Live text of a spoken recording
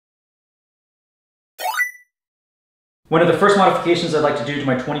One of the first modifications I'd like to do to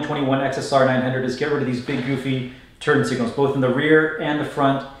my 2021 XSR900 is get rid of these big goofy turn signals, both in the rear and the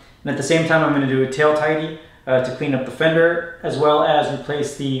front. And at the same time, I'm going to do a tail tidy to clean up the fender, as well as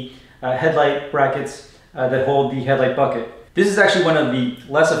replace the headlight brackets that hold the headlight bucket. This is actually one of the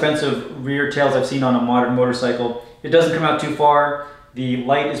less offensive rear tails I've seen on a modern motorcycle. It doesn't come out too far. The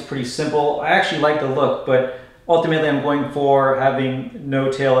light is pretty simple. I actually like the look, but ultimately I'm going for having no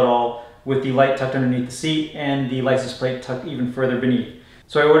tail at all, with the light tucked underneath the seat and the license plate tucked even further beneath.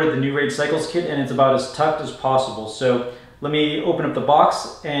 So I ordered the New Rage Cycles kit, and it's about as tucked as possible. So let me open up the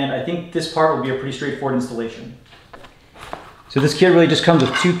box, and I think this part will be a pretty straightforward installation. So this kit really just comes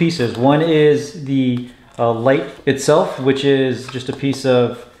with two pieces. One is the light itself, which is just a piece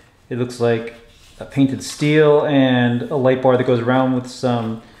of, it looks like a painted steel, and a light bar that goes around with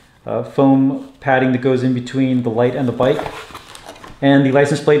some foam padding that goes in between the light and the bike, and the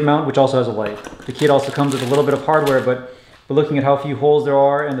license plate mount, which also has a light. The kit also comes with a little bit of hardware, but looking at how few holes there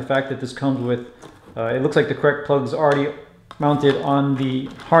are and the fact that this comes with, it looks like the correct plugs already mounted on the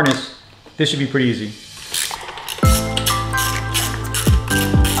harness, this should be pretty easy.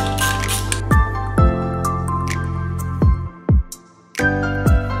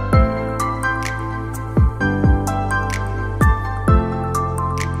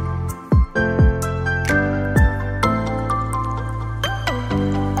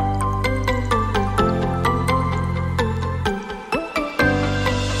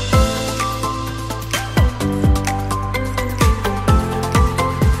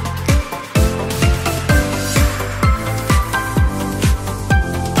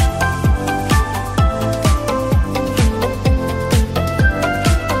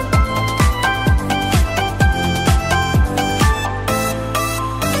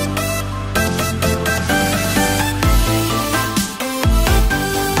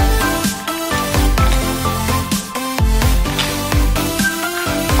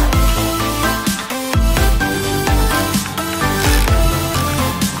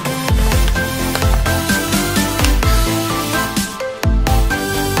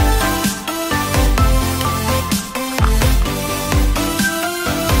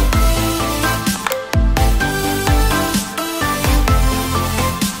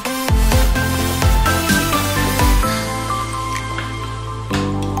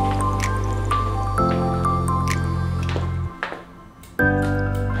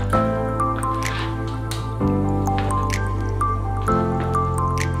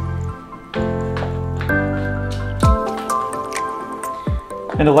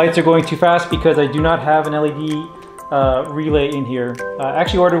 And the lights are going too fast because I do not have an LED relay in here. I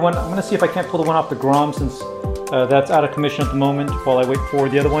actually ordered one. I'm gonna see if I can't pull the one off the Grom, since that's out of commission at the moment while I wait for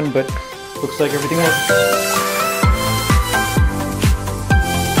the other one, but looks like everything works.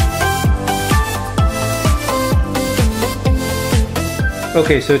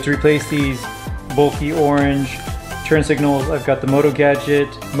 Okay, so to replace these bulky orange turn signals, I've got the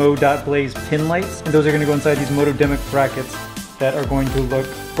mo.blaze pin lights, and those are gonna go inside these Moto-demic brackets that are going to look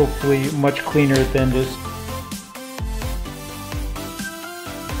hopefully much cleaner than this.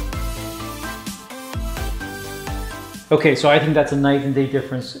 Okay, so I think that's a night and day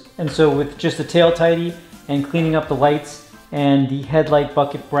difference. And so with just the tail tidy and cleaning up the lights and the headlight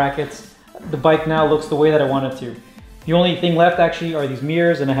bucket brackets, the bike now looks the way that I want it to. The only thing left actually are these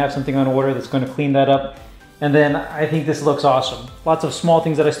mirrors, and I have something on order that's going to clean that up. And then I think this looks awesome. Lots of small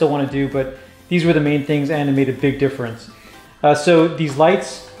things that I still want to do, but these were the main things, and it made a big difference. So these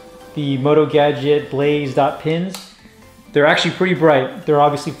lights, the mo.blaze pins, they're actually pretty bright. They're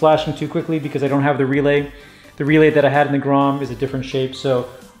obviously flashing too quickly because I don't have the relay. The relay that I had in the Grom is a different shape, so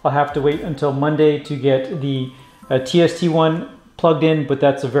I'll have to wait until Monday to get the TST one plugged in, but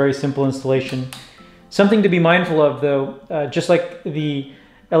that's a very simple installation. Something to be mindful of though, just like the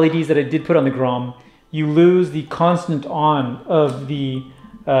LEDs that I did put on the Grom, you lose the constant on of the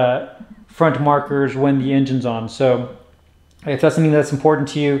front markers when the engine's on. So if that's something that's important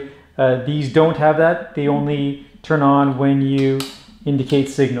to you, these don't have that. They only turn on when you indicate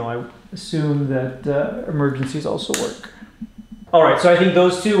signal. I assume that emergencies also work. All right, so I think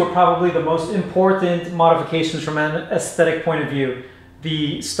those two are probably the most important modifications from an aesthetic point of view.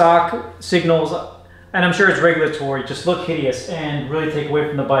 The stock signals, and I'm sure it's regulatory, just look hideous and really take away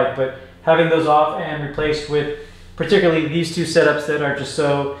from the bike, but having those off and replaced with particularly these two setups that are just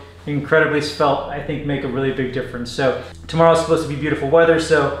so incredibly svelte, I think make a really big difference. So tomorrow's supposed to be beautiful weather,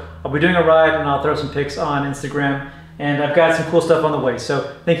 so I'll be doing a ride and I'll throw some pics on Instagram, and I've got some cool stuff on the way.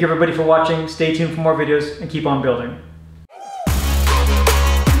 So thank you everybody for watching. Stay tuned for more videos and keep on building.